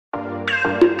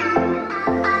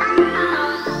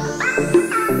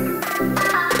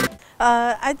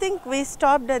I think we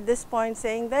stopped at this point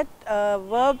saying that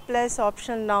verb plus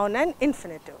optional noun and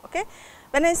infinitive. Okay.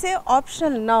 When I say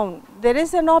optional noun, there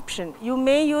is an option. You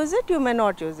may use it, you may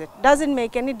not use it. Doesn't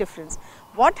make any difference.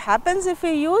 What happens if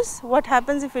we use? What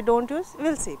happens if we don't use? We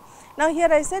will see. Now here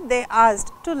I said they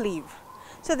asked to leave.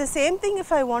 So the same thing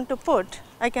if I want to put,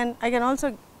 I can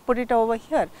also put it over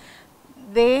here.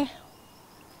 They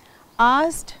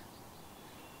asked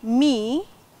me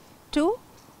to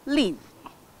leave.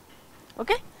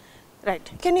 Okay, right.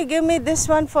 Can you give me this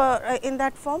one for in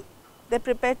that form? They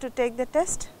prepared to take the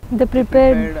test. They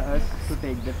prepared us to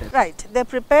take the test. Right. They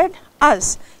prepared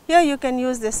us. Here you can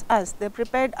use this us. They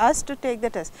prepared us to take the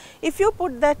test. If you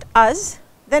put that us,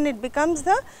 then it becomes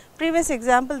the previous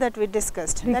example that we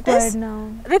discussed. Required that is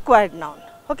noun. Required noun.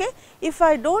 Okay. If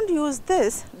I don't use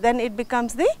this, then it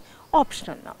becomes the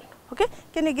optional noun. Okay.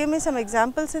 Can you give me some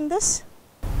examples in this?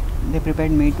 They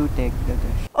prepared me to take the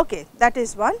test. Okay, that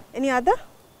is one. Any other?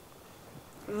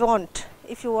 Want.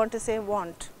 If you want to say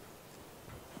want.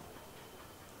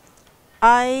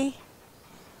 I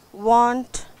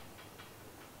want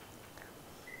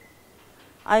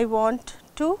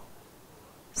to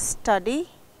study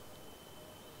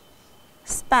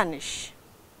Spanish,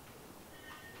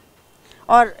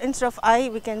 or instead of I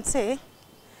we can say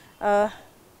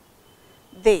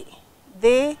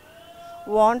they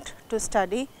want to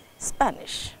study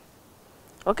Spanish.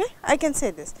 Okay, I can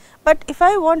say this, but if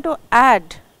I want to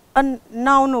add a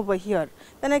noun over here,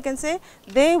 then I can say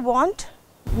they want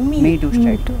me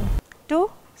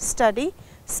to study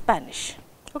Spanish.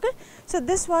 Okay. So,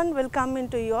 this one will come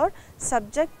into your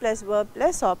subject plus verb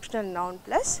plus optional noun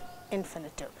plus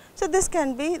infinitive. So, this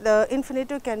can be the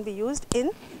infinitive can be used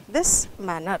in this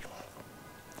manner.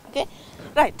 Okay.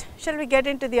 Right. Shall we get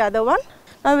into the other one?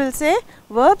 Now, we will say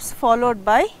verbs followed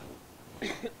by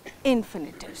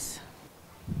infinitives.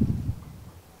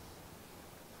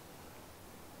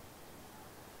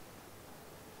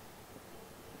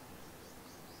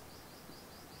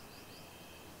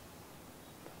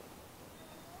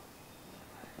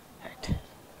 Right.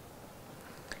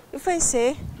 If I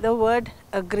say the word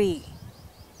agree,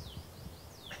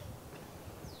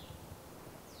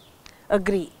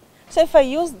 agree. So, if I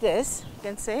use this, you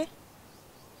can say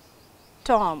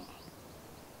Tom.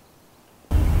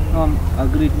 Tom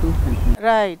agreed to help me.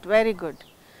 Right, very good.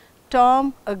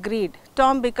 Tom agreed.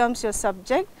 Tom becomes your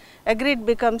subject, agreed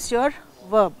becomes your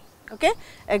verb. Okay?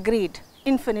 Agreed,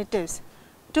 infinitives.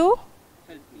 To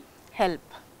help.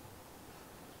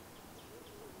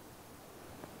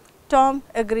 Tom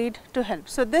agreed to help.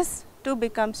 So, this to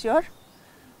becomes your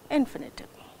infinitive.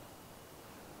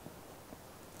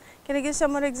 Can you give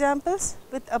some more examples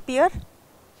with appear?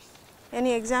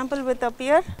 Any example with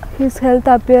appear? His health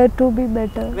appeared to be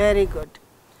better. Very good.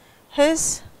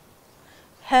 His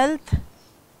health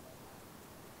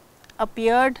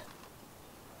appeared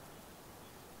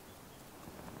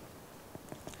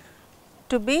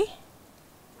to be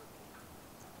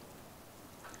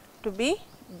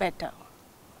better.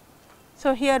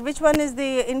 So, here which one is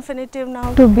the infinitive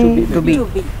now? To be. To be.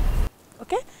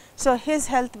 Okay. So, his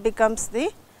health becomes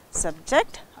the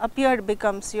subject, appeared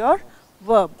becomes your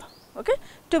verb. Okay.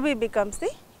 To be becomes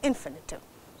the infinitive.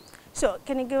 So,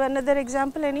 can you give another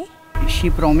example any?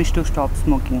 She promised to stop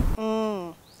smoking.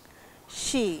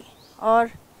 She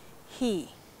or he,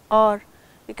 or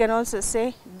you can also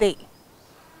say they.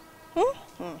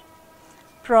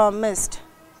 Promised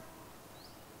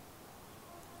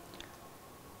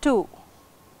to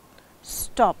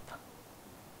stop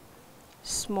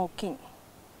smoking.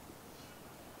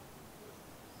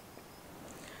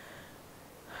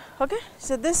 Okay.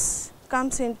 So, this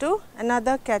comes into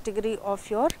another category of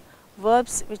your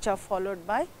verbs which are followed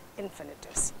by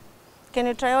infinitives. Can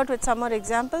you try out with some more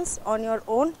examples on your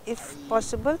own if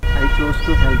possible? I chose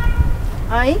to help.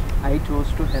 I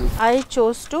chose to help. I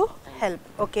chose to help.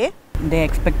 Okay. They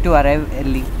expect to arrive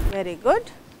early. Very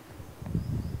good.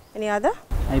 Any other?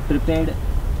 I prepared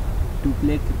to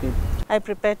play cricket. I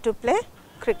prepared to play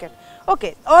cricket.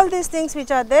 Okay. All these things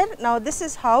which are there. Now, this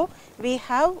is how we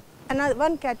have another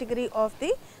one category of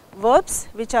the verbs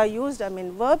which are used,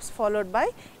 verbs followed by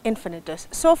infinitives.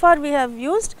 So far we have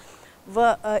used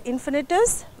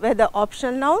infinitives with the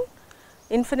optional noun,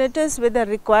 infinitives with the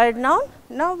required noun.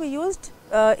 Now we used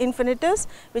infinitives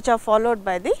which are followed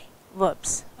by the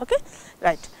verbs. Okay?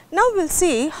 Right. Now we will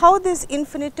see how these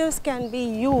infinitives can be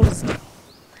used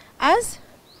as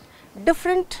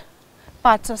different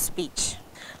parts of speech.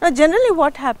 Now generally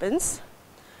what happens,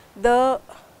 the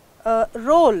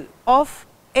role of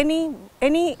any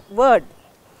word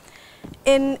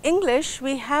in English,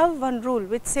 we have one rule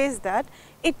which says that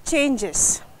it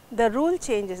changes. the rule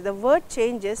changes, the word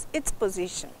changes its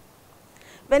position.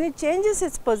 When it changes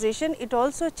its position, it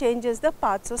also changes the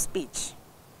parts of speech.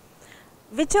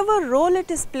 Whichever role it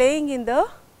is playing in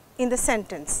the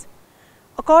sentence,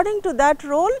 according to that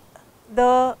role,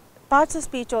 the parts of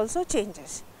speech also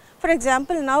changes. For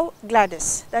example, now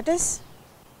Gladys, that is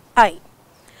I.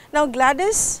 Now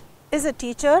Gladys is a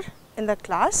teacher in the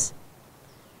class,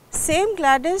 same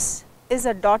Gladys is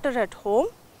a daughter at home,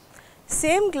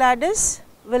 same Gladys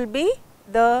will be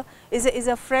is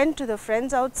a friend to the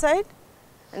friends outside,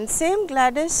 and same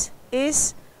Gladys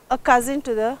is a cousin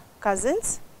to the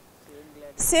cousins.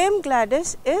 Same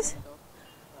Gladys is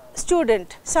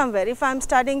student somewhere. If I am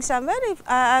studying somewhere, if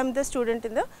I am the student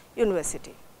in the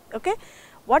university. Okay.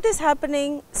 What is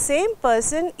happening? Same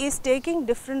person is taking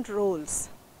different roles.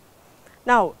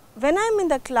 Now, when I am in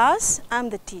the class, I am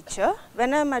the teacher.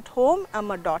 When I am at home, I am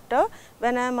a daughter.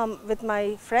 When I am with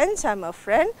my friends, I am a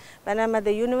friend. When I am at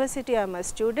the university, I am a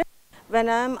student. When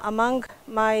I am among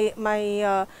my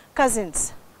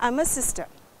cousins, I am a sister.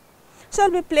 So, I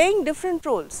will be playing different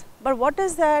roles, but what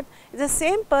is that? It is the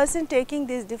same person taking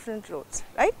these different roles,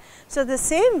 right. So, the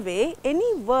same way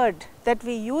any word that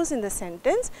we use in the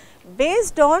sentence,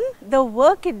 based on the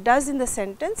work it does in the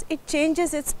sentence, it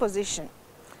changes its position.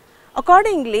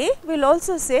 Accordingly, we will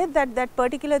also say that that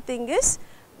particular thing is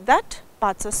that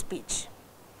parts of speech.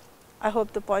 I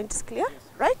hope the point is clear,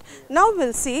 right. Now, we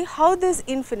will see how these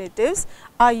infinitives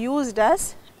are used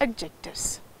as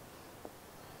adjectives.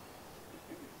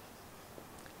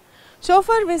 So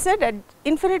far we said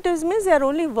infinitives means they are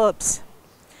only verbs,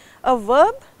 a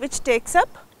verb which takes up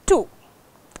two.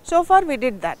 So far we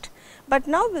did that, but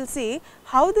now we will see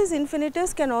how these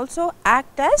infinitives can also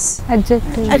act as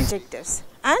adjectives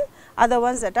and other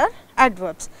ones that are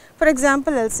adverbs. For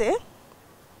example, I will say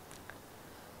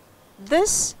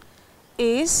this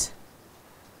is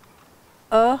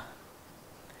a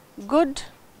good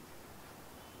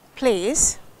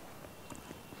place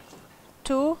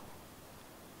to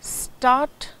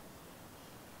start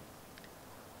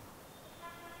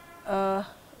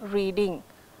reading,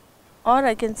 or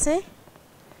I can say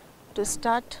to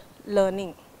start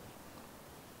learning.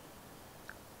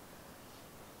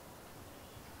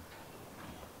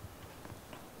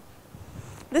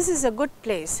 This is a good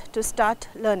place to start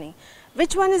learning.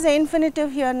 Which one is the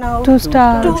infinitive here now? To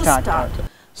start. To start.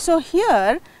 So,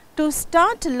 here to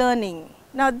start learning,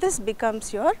 now this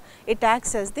becomes your, it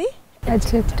acts as the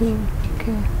Adjective.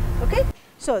 Okay. Okay.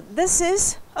 So, this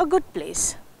is a good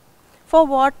place for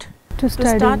what? To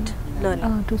study. Start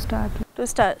learning. To start. To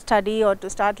study or to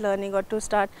start learning or to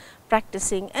start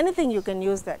practicing, anything you can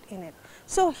use that in it.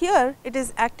 So, here it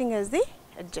is acting as the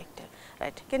adjective,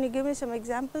 right. Can you give me some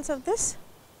examples of this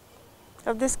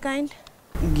kind?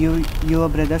 Give your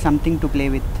brother something to play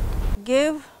with.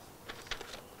 Give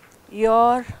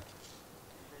your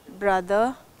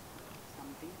brother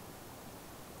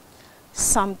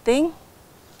something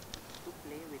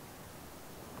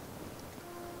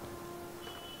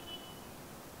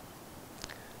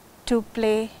to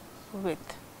play with.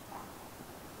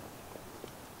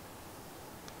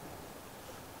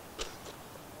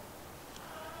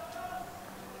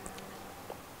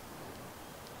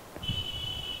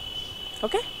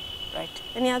 Okay, right.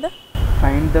 Any other?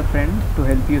 Find the friend to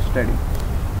help you study.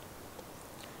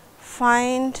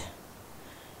 Find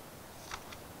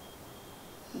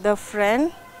the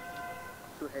friend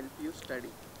To help you study.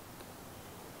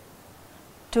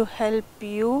 to help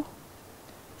you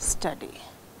study.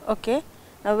 Okay.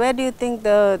 Now, where do you think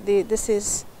this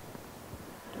is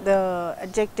the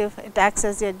adjective? It acts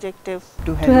as the adjective.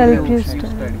 To help you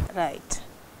study. Right.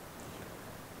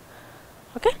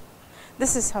 Okay.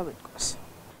 This is how it goes.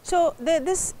 So,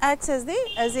 this acts as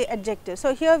the adjective.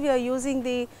 So, here we are using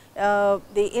the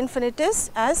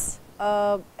infinitives as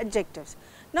adjectives.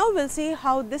 Now, we will see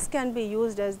how this can be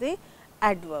used as the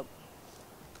adverb.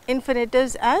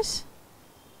 Infinitives as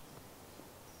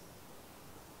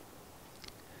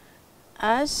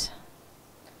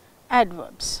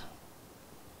adverbs.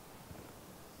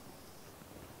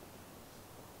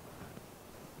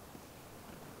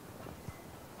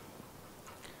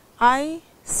 I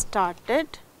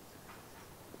started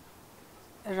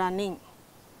running.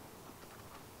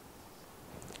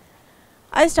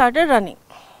 I started running.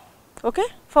 Okay.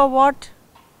 For what?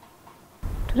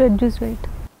 To reduce weight.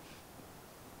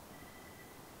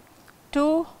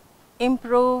 To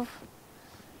improve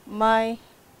my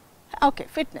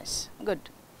fitness. Good.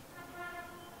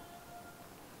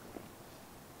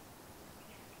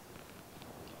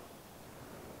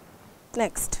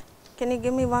 Next. Can you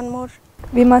give me one more?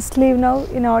 We must leave now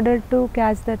in order to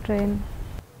catch the train.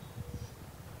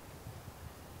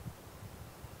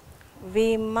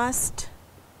 We must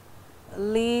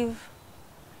leave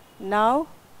now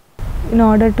In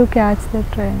order to catch the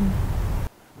train.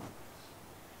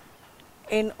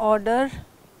 in order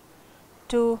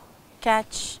to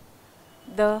catch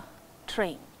the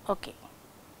train. Okay.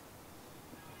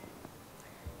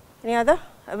 Any other?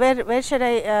 Where should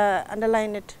I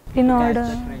underline it? In Catch order.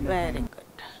 the train. Very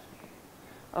good.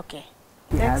 Okay.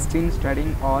 He has Next. been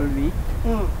studying all week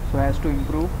so as to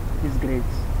improve his grades.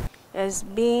 Has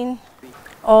been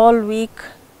all week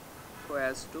So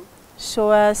as to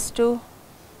so as to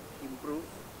improve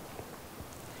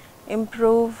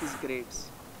improve his grades.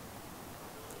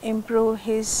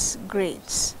 his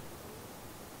grades.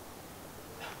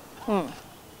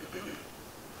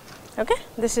 Okay,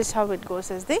 this is how it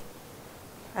goes as the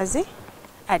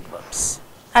adverbs,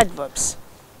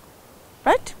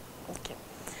 right? Okay.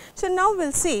 So now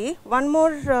we'll see one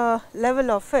more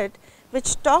level of it,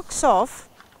 which talks of,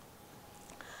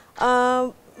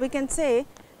 we can say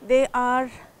they are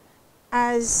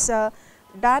as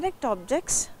direct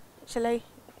objects. Shall I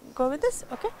go with this?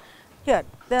 Okay. Here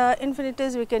the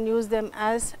infinitives, we can use them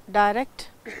as direct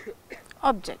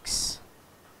objects.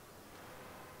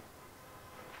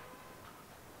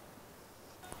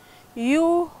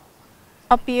 You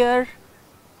appear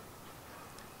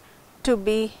to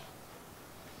be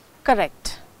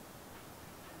correct.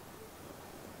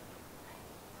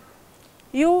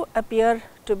 You appear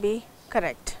to be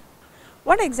correct.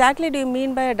 What exactly do you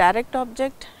mean by a direct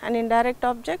object and indirect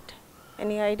object?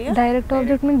 Any idea? Direct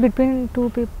object means between two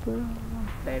people.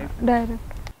 Direct. Direct.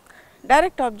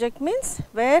 Direct object means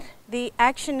where the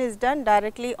action is done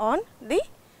directly on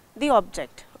the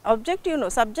object. Object, you know,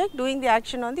 subject doing the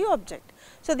action on the object.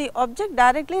 So, the object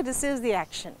directly receives the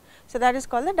action. So, that is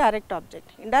called the direct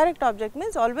object. Indirect object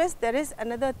means always there is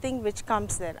another thing which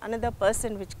comes there, another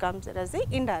person which comes there as the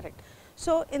indirect.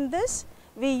 So, in this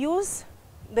we use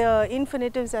the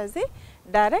infinitives as the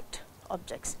direct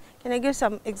objects. Can I give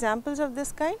some examples of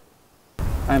this kind?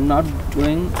 I am not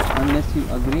going unless you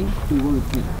agree to go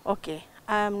with me. Okay,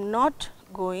 I am not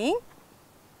going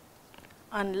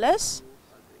unless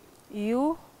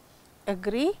you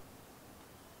agree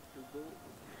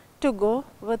to go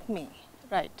with me,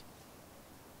 right?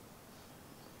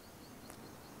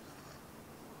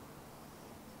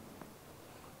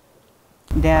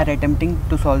 They are attempting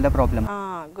to solve the problem.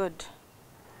 Ah, good.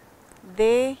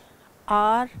 They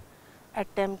are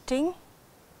attempting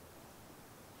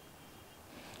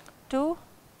to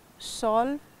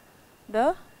solve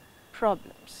the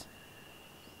problems.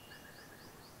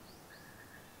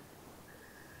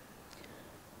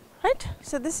 Right.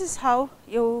 So, this is how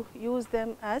you use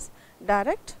them as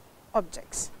direct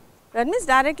objects. That means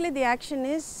directly the action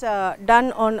is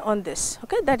done on this.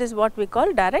 Okay. That is what we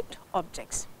call direct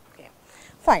objects. Okay.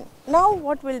 Fine. Now,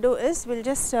 what we will do is we will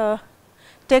just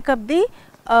take up the,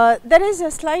 there is a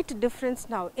slight difference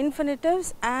now,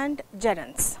 infinitives and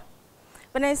gerunds.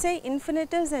 When I say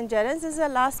infinitives and gerunds, this is the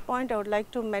last point I would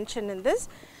like to mention in this,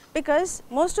 because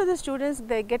most of the students,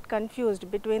 they get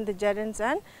confused between the gerunds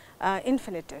and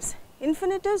infinitives.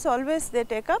 Infinitives always they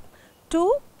take up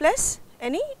to plus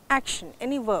any action,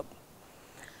 any verb.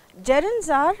 Gerunds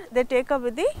are they take up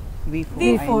with the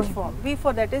V4 form.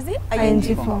 V4, that is the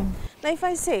ing form. Now, if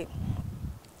I say,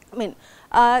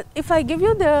 if I give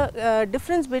you the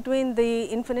difference between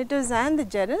the infinitives and the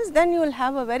gerunds, then you will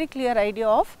have a very clear idea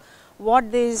of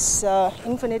what these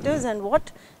infinitives and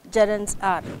what gerunds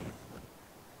are.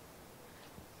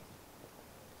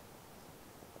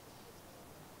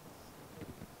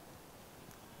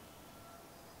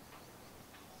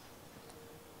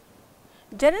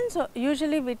 Gerunds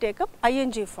usually we take up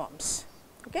ing forms,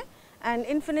 okay, and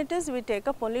infinitives we take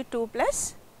up only to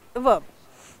plus verb.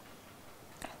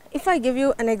 If I give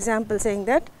you an example saying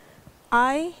that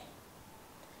I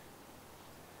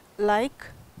like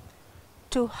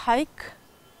to hike,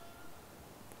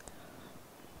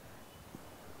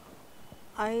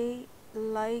 I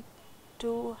like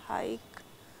to hike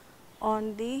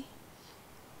on the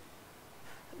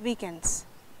weekends.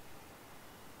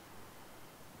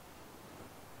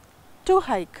 To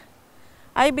hike,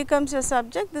 I becomes your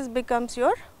subject, this becomes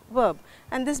your verb,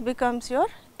 and this becomes your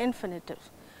infinitive.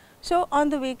 So, on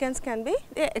the weekends can be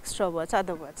the extra words,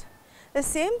 other words. The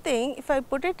same thing if I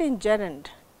put it in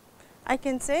gerund, I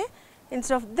can say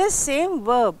instead of this same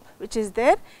verb which is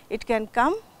there, it can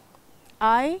come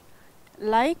I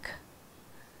like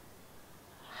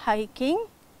hiking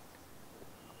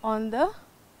on the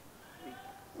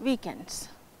weekends.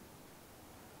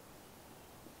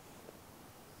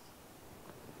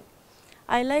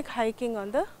 I like hiking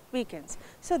on the weekends.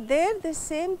 So, there the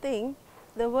same thing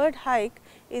the word hike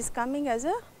is coming as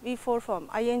a V4 form,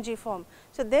 ing form.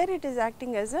 So, there it is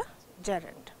acting as a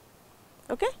gerund.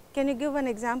 Okay. Can you give an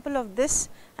example of this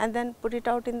and then put it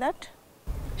out in that?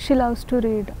 She loves to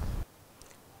read.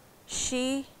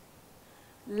 She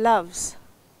loves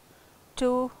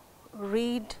to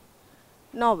read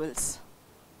novels.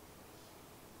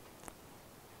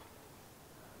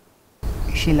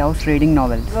 She loves reading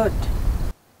novels. Good.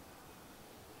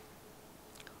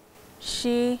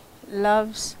 She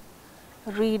loves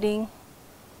reading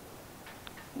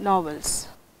novels.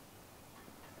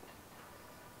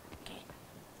 Okay.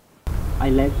 I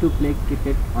like to play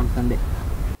cricket on Sunday.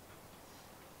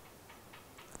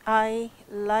 I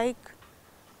like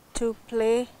to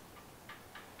play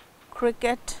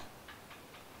cricket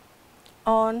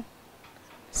on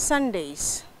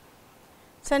Sundays.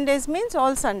 Sundays means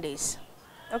all Sundays.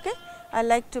 Okay. I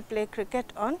like to play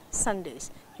cricket on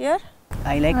Sundays. Here?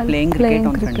 I like playing cricket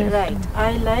on cricket. Sundays. Right.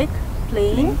 I like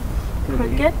playing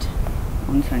cricket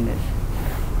On Sundays.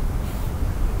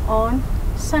 on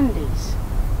Sundays.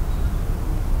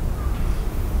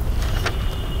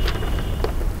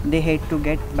 They hate to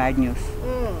get bad news.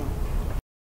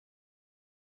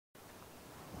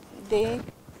 They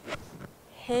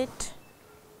hate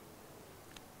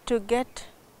to get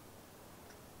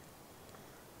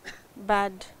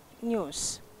bad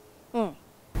news.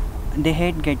 They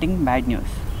hate getting bad news.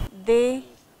 They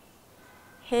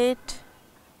hate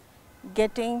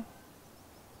getting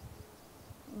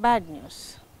bad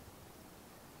news.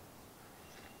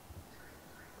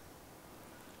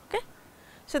 Okay.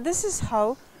 So, this is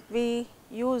how we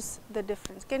use the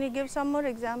difference. Can you give some more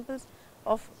examples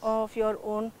of your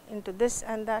own into this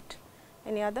and that?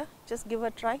 Any other? Just give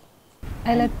a try.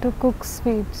 I like to cook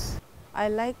sweets. I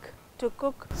like to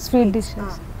cook Sweet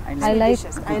dishes. I like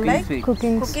dishes. I cooking like sweets.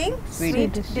 Cooking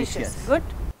sweet dishes. dishes. Good.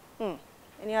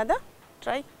 Any other?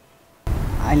 Try.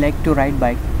 I like to ride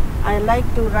bike. I like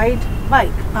to ride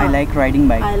bike. I like riding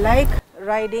bike. I like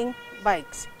riding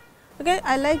bikes. Okay.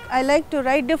 I like to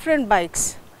ride different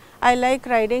bikes. I like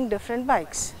riding different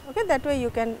bikes. Okay. That way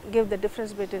you can give the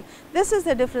difference between. This is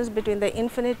the difference between the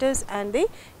infinitives and the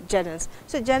gerunds.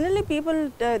 So, generally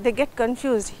people they get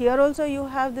confused. Here also you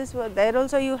have this word, there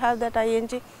also you have that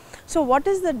ing. So, what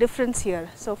is the difference here?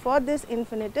 So, for this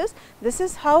infinitives, this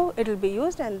is how it will be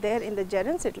used, and there in the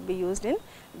gerunds it will be used in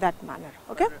that manner.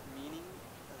 Okay.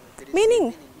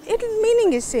 Meaning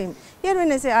is same. Here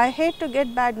when I say I hate to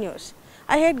get bad news,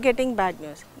 I hate getting bad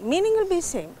news, meaning will be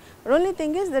same. The only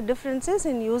thing is the difference is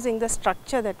in using the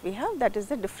structure that we have, that is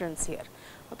the difference here.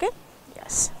 Okay.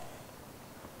 Yes.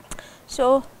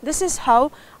 So, this is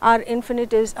how our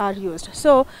infinitives are used.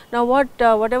 So, now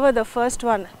whatever the first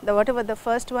one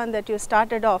that you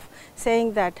started off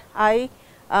saying that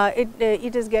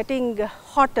it is getting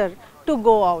hotter to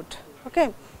go out.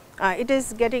 Okay. It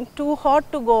is getting too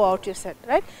hot to go out, you said,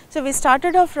 right. So, we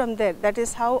started off from there, that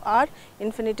is how our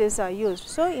infinitives are used.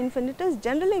 So, infinitives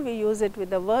generally we use it with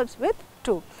the verbs with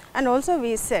to, and also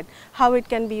we said how it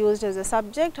can be used as a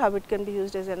subject, how it can be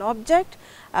used as an object,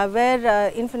 where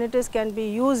infinitives can be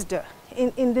used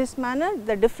in this manner,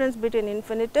 the difference between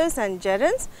infinitives and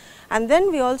gerunds, and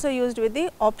then we also used with the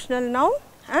optional noun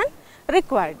and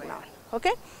required noun.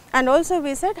 Okay. And also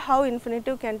we said how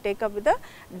infinitive can take up with the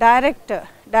direct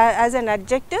as an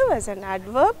adjective, as an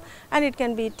adverb, and it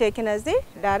can be taken as the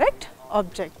direct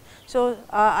object. So,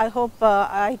 I hope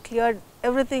I cleared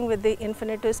everything with the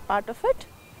infinitives part of it.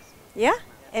 Yeah.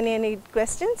 Any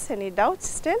questions, any doubts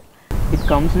still? It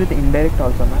comes with indirect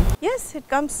also, ma'am? Yes, it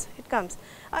comes.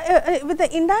 With the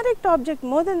indirect object,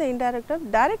 more than the indirect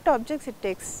object, direct objects it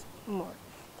takes more.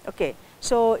 Okay.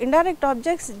 So, indirect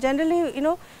objects generally,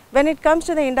 when it comes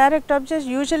to the indirect objects,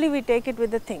 usually we take it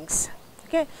with the things.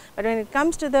 Okay. But when it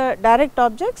comes to the direct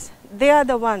objects, they are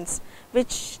the ones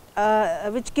which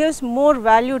gives more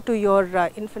value to your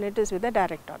infinitives with the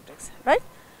direct objects, right.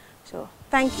 So,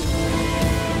 thank you.